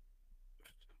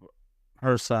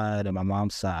her side and my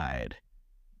mom's side,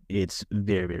 it's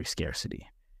very, very scarcity.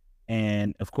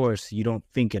 And of course, you don't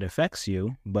think it affects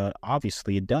you, but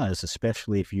obviously it does,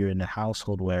 especially if you're in a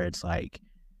household where it's like,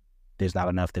 there's not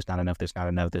enough, there's not enough, there's not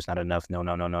enough, there's not enough. No,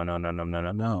 no, no, no, no, no, no, no,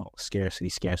 no, no. Scarcity,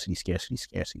 scarcity, scarcity,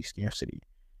 scarcity, scarcity.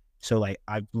 So like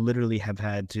I literally have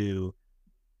had to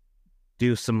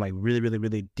do some like really, really,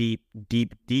 really deep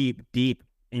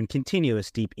and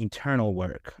continuous deep internal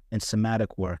work and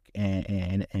somatic work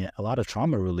and a lot of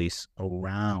trauma release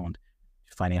around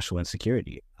financial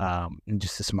insecurity, and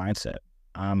just this mindset.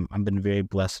 I've been very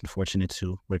blessed and fortunate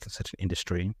to work in such an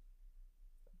industry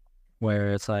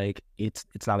where it's like it's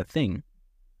not a thing,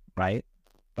 right?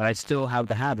 But I still have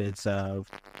the habits of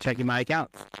checking my account.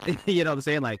 You know what I'm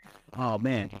saying? Like, oh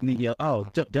man,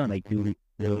 done. Like,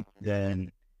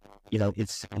 then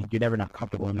it's you're never not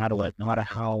comfortable, no matter what, no matter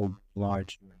how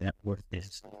large your net worth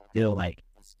is. Still, like,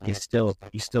 you still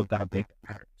got big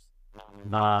patterns.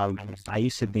 I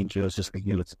used to think it was just like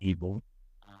it's evil,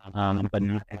 but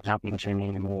not much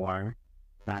anymore.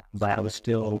 But I was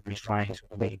still trying to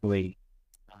basically,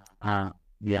 like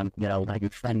your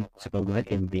friend to go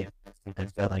with and be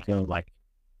like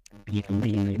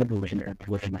being liberator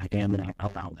with my family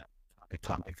around that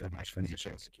topic of my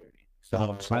financial security.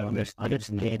 So I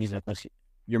understand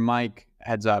your mic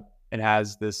heads up. It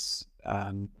has this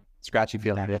scratchy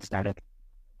feel. that it's static.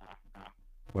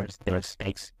 Where there are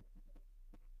stakes.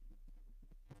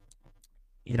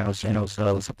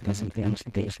 So something is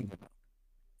implementation.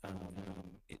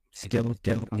 Still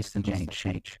needs to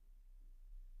change.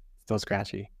 Still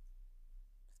scratchy.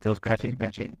 Still scratchy.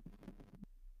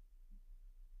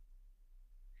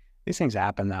 These things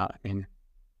happen though. I mean,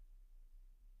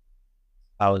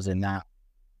 I was in that.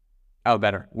 Oh,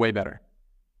 better, way better.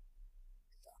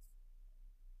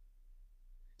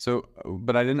 So,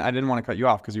 but I didn't want to cut you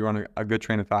off because you were on a good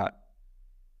train of thought.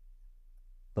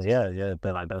 But yeah,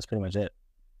 but like that was pretty much it.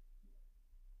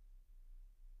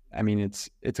 I mean, it's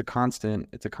a constant.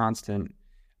 I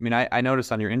mean, I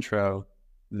noticed on your intro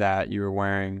that you were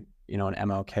wearing, an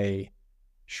MLK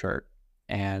shirt,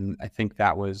 and I think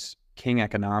that was King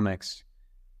Economics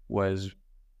was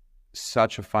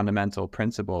such a fundamental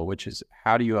principle, which is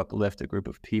how do you uplift a group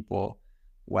of people?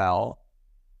 Well,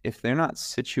 if they're not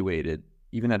situated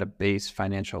even at a base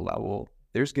financial level,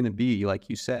 there's going to be, like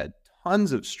you said,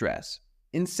 tons of stress,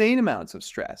 insane amounts of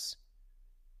stress.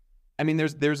 I mean,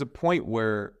 there's a point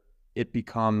where it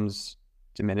becomes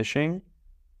diminishing.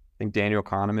 I think Daniel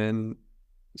Kahneman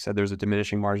said there's a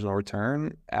diminishing marginal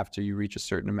return after you reach a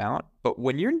certain amount. But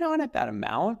when you're not at that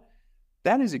amount,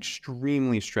 that is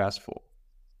extremely stressful.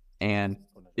 And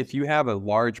if you have a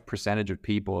large percentage of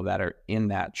people that are in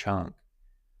that chunk,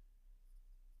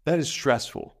 That is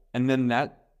stressful. And then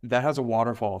that has a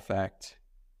waterfall effect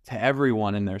to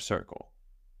everyone in their circle.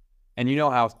 And you know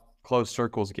how close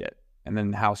circles get, and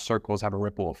then how circles have a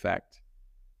ripple effect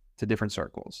to different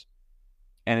circles.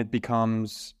 And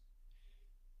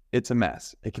it's a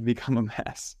mess. It can become a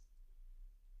mess.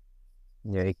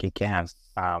 Yeah, it can.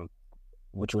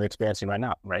 Which we're experiencing right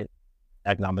now, right?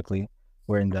 Economically,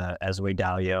 we're in the Esway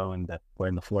Dalio, and we're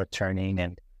in the fourth turning,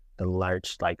 and the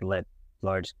large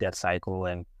debt cycle,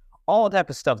 and all type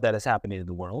of stuff that is happening in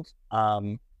the world.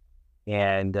 And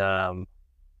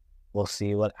we'll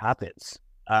see what happens.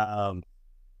 On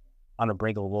the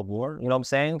brink of a world war, you know what I'm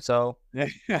saying? So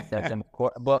that's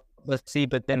important. But see,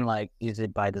 but then like, is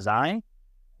it by design?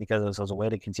 Because it was a way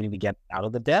to continue to get out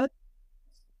of the debt.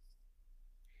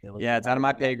 Yeah, it's out of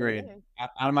my pay grade. Out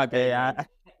of my pay grade.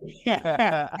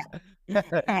 I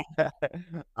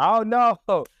don't know.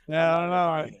 I don't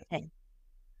know.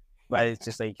 But it's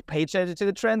just like, pay attention to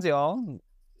the trends, y'all.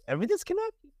 Everything's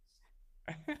connected.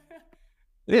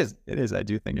 It is. I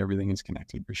do think everything is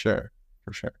connected for sure.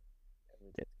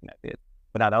 Everything's connected.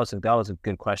 But no, that was a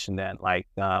good question then. Like,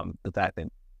 the fact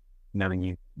that,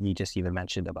 you just even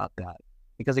mentioned about that.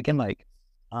 Because again, like,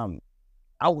 I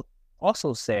would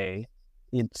also say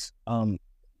it's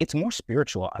more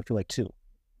spiritual, I feel like, too.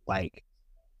 Like,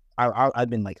 I've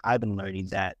been learning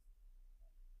that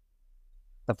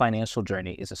the financial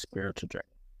journey is a spiritual journey.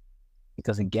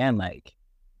 Because again, like,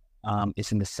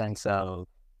 it's in the sense of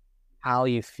how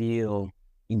you feel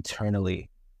internally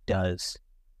does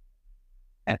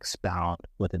expound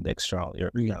within the external,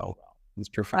 It's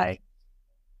profound. right?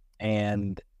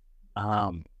 And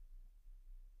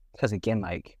because again,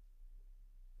 like,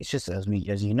 it's just as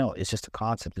you know, it's just a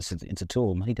concept. It's a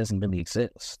tool. Money doesn't really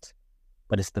exist,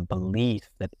 but it's the belief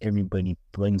that everybody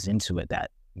brings into it that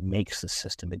makes the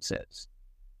system exist.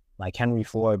 Like Henry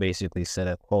Ford basically said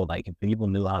a quote, like, if people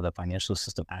knew how the financial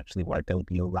system actually worked, there would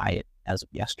be a riot as of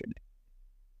yesterday.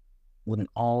 Within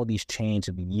all these change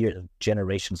of years, of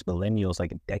generations, millennials,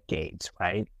 like decades,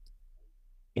 right?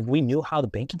 If we knew how the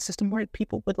banking system worked,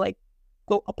 people would like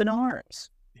go up in arms.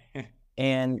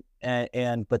 and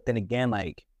but then again,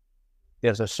 like,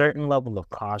 there's a certain level of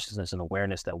consciousness and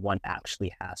awareness that one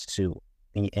actually has to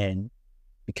be in,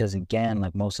 because again,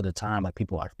 like, most of the time, like,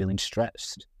 people are feeling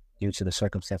stressed due to the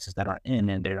circumstances that are in,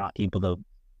 and they're not able to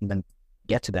even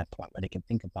get to that point where they can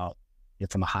think about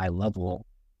it from a high level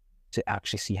to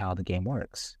actually see how the game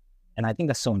works. And I think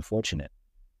that's so unfortunate.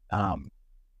 And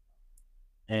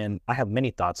I have many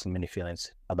thoughts and many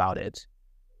feelings about it.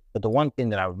 But the one thing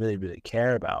that I really, really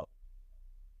care about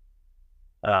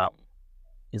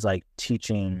is like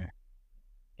teaching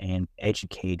and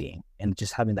educating, and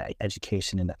just having that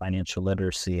education and the financial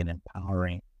literacy, and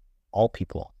empowering all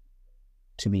people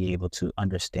to be able to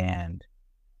understand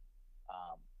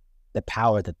the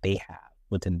power that they have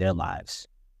within their lives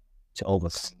to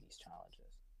overcome these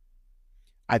challenges.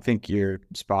 I think you're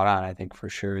spot on. I think for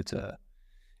sure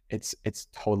it's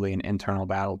totally an internal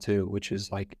battle too, which is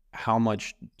like, how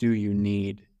much do you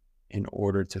need in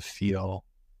order to feel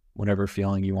whatever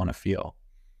feeling you want to feel?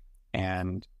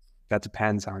 And that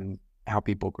depends on how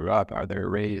people grew up. Are they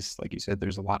raised, like you said,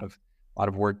 there's a lot of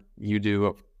work you do,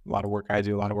 a lot of work I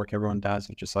do, a lot of work everyone does.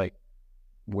 It's just like,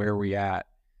 where are we at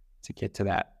to get to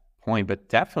that point? But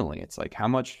definitely, it's like, how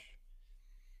much.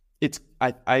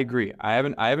 I agree. I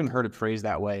haven't heard it phrased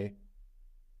that way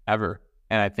ever,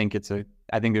 and I think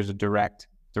there's a direct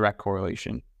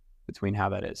correlation between how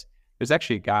that is. There's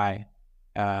actually a guy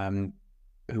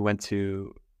who went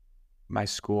to my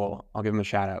school. I'll give him a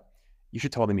shout out. You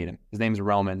should totally meet him. His name's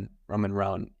Roman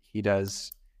Roan. He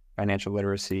does financial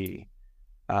literacy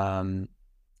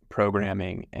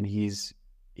programming, and he's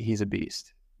a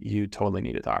beast. You totally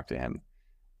need to talk to him.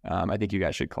 I think you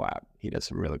guys should collab. He does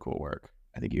some really cool work.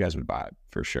 I think you guys would vibe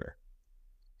for sure.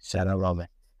 Shout out Roman.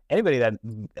 Anybody that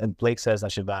Blake says I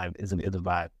should vibe is a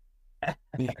vibe.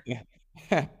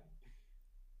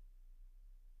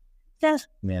 Yes,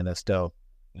 man, that's dope.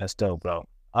 That's dope, bro.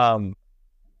 And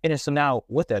so now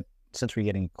with that, since we're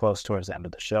getting close towards the end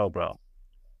of the show, bro,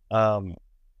 I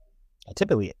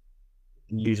typically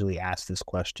usually ask this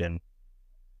question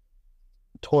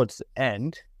towards the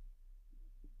end,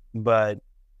 but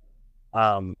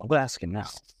I'm gonna ask it now.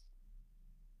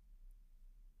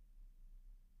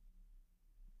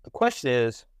 The question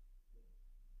is,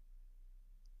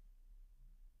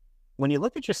 when you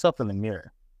look at yourself in the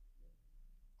mirror,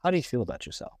 how do you feel about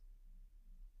yourself?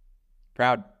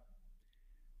 Proud.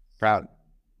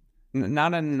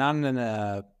 Not in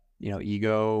a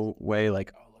ego way,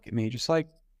 like, oh, look at me. Just like,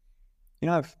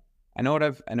 I know what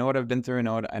I've been through. I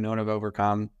know what I've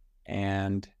overcome,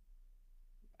 and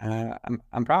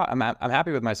I'm proud. I'm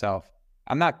happy with myself.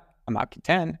 I'm not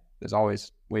content. There's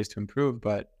always ways to improve,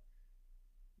 but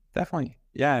definitely,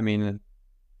 yeah. I mean,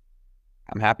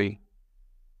 I'm happy.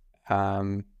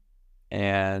 Um,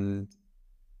 and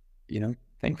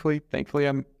thankfully,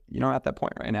 I'm at that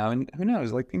point right now. And who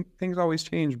knows? Like things always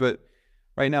change, but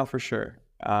right now for sure.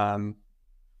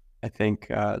 I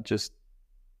think just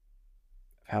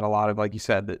had a lot of, like you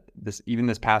said, that this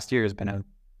past year has been a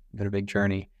big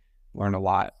journey. Learned a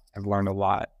lot. I've learned a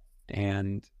lot,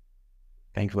 and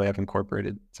thankfully, I've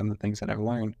incorporated some of the things that I've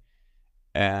learned.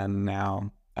 And now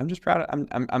I'm just proud.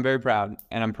 I'm very proud,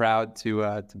 and I'm proud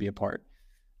to be a part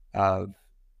of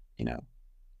you know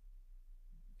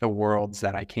the worlds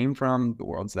that I came from, the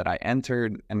worlds that I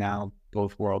entered, and now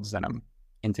both worlds that I'm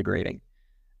integrating.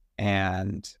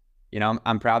 And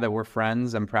I'm proud that we're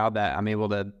friends. I'm proud that I'm able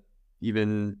to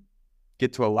even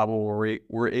get to a level where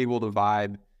we're able to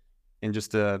vibe in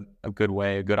just a good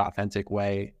way, a good authentic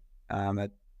way. That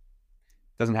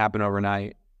doesn't happen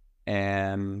overnight.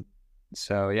 And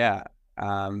so, yeah,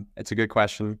 it's a good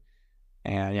question.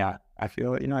 And yeah, I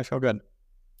feel good.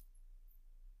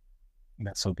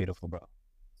 That's so beautiful, bro.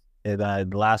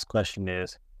 And, the last question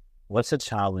is, what's a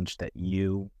challenge that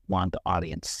you want the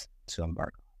audience to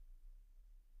embark on?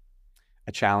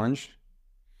 A challenge.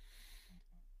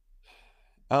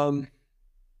 I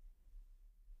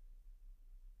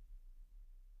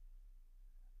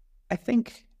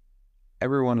think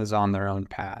everyone is on their own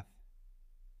path.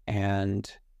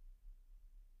 And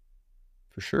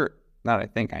for sure, I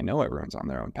know everyone's on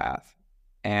their own path.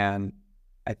 And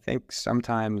I think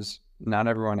sometimes not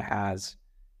everyone has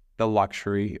the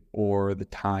luxury or the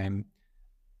time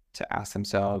to ask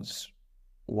themselves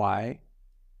why.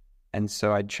 And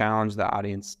so I challenge the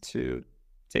audience to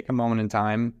take a moment in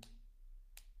time,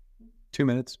 2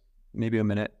 minutes, maybe a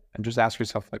minute, and just ask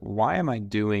yourself, like, why am I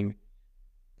doing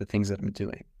the things that I'm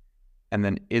doing? And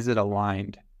then is it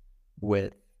aligned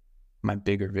with my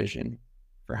bigger vision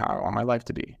for how I want my life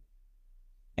to be?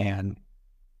 And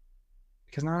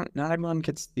because not everyone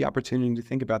gets the opportunity to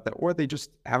think about that, or they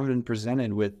just haven't been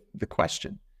presented with the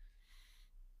question.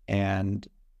 And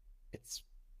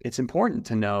it's important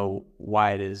to know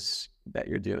why it is that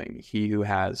you're doing. He who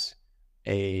has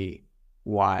a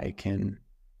why can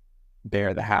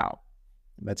bear the how.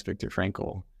 That's Viktor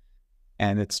Frankl.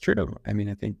 And it's true. I mean,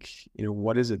 I think,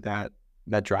 what is it that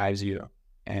drives you?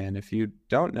 And if you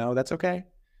don't know, that's okay.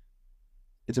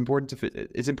 It's important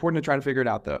to try to figure it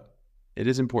out, though. It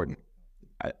is important.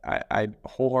 I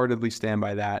wholeheartedly stand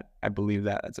by that. I believe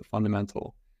that it's a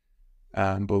fundamental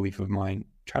belief of mine.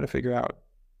 Try to figure out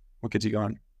what gets you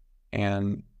going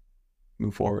and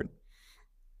move forward.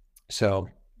 So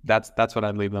that's what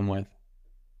I'd leave them with.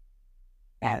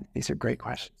 And these are great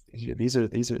questions. They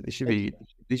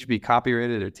should be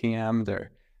copyrighted or TM'd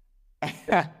or.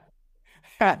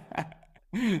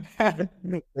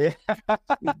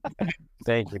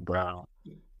 Thank you, bro.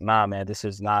 Nah, man, this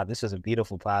is a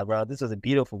beautiful pod, bro. This is a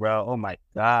beautiful, bro. Oh my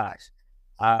gosh.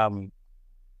 Man,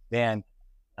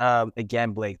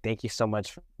 again, Blake, thank you so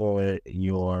much for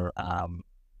your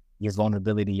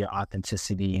vulnerability, your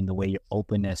authenticity, and the way your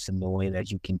openness and the way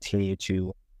that you continue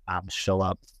to show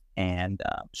up and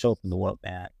show up in the world,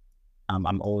 man.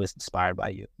 I'm always inspired by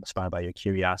you, inspired by your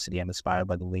curiosity. I'm inspired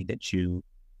by the way that you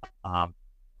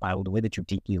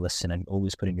deeply listen and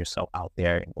always putting yourself out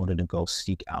there in order to go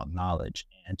seek out knowledge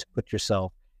and to put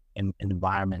yourself in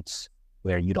environments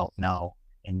where you don't know,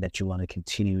 and that you want to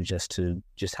continue just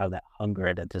have that hunger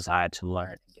and that desire to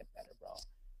learn and get better, bro.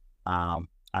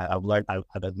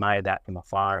 I've admired that from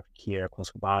afar, here,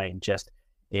 close by, and just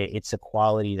it's a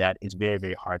quality that is very,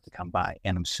 very hard to come by,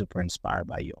 and I'm super inspired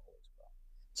by you always, bro.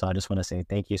 So I just want to say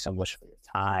thank you so much for your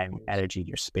time, energy,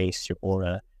 your space, your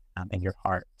aura, and your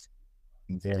heart.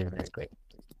 I'm very, very grateful.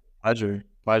 Pleasure.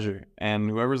 And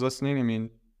whoever's listening, I mean,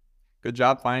 good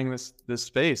job finding this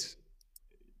space,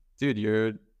 dude.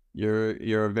 You're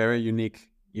a very unique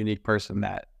person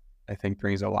that I think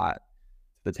brings a lot to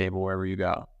the table wherever you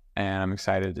go. And I'm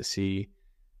excited to see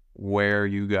where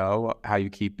you go, how you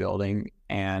keep building,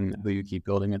 and who you keep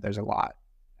building with. There's a lot.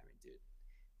 I mean, dude,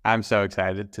 I'm so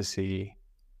excited to see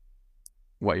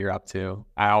what you're up to.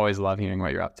 I always love hearing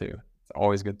what you're up to. It's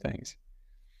always good things.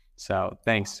 So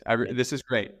thanks. This is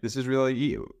great. This is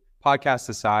really, podcast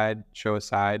aside, show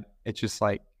aside, it's just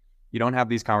like you don't have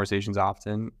these conversations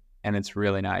often, and it's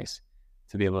really nice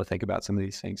to be able to think about some of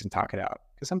these things and talk it out.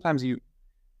 Because sometimes you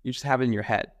just have it in your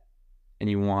head and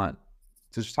you want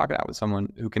to just talk it out with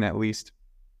someone who can at least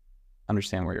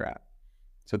understand where you're at.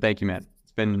 So thank you, man.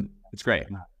 It's great.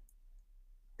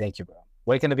 Thank you, bro.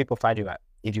 Where can the people find you at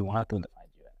if you want them to find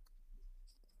you at?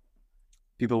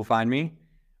 People will find me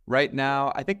Right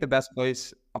now, I think the best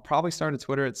place, I'll probably start a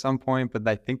Twitter at some point, but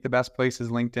I think the best place is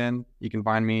LinkedIn. You can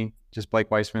find me, just Blake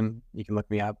Weissman. You can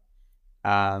look me up.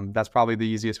 That's probably the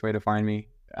easiest way to find me.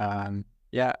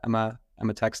 Yeah, I'm a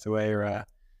text away or a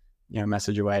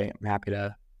message away. I'm happy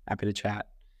to chat.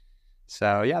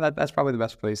 So yeah, that's probably the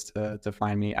best place to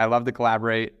find me. I love to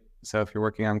collaborate. So if you're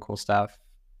working on cool stuff,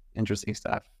 interesting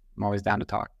stuff, I'm always down to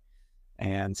talk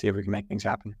and see if we can make things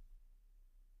happen.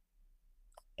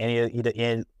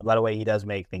 And by the way, he does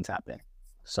make things happen.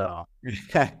 So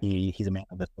he's a man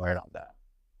of his word on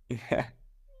that.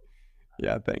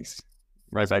 Yeah, thanks.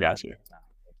 Right back at you.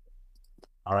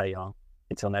 All right, y'all.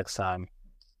 Until next time.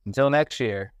 Until next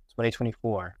year,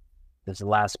 2024. This is the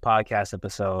last podcast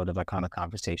episode of Iconic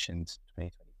Conversations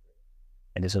 2023.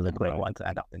 And this is a great one to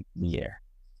end up in the year.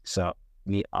 So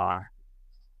we are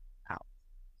out.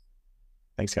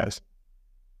 Thanks, guys.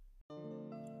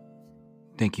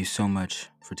 Thank you so much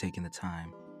for taking the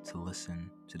time to listen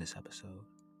to this episode.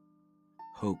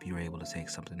 Hope you were able to take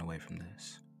something away from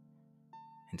this.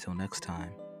 Until next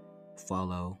time,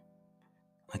 follow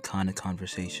Iconic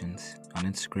Conversations on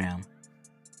Instagram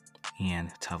and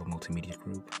Tava Multimedia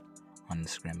Group on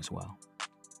Instagram as well.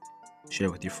 Share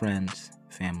with your friends,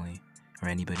 family, or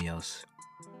anybody else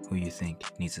who you think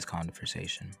needs this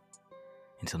conversation.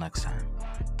 Until next time,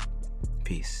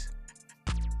 peace.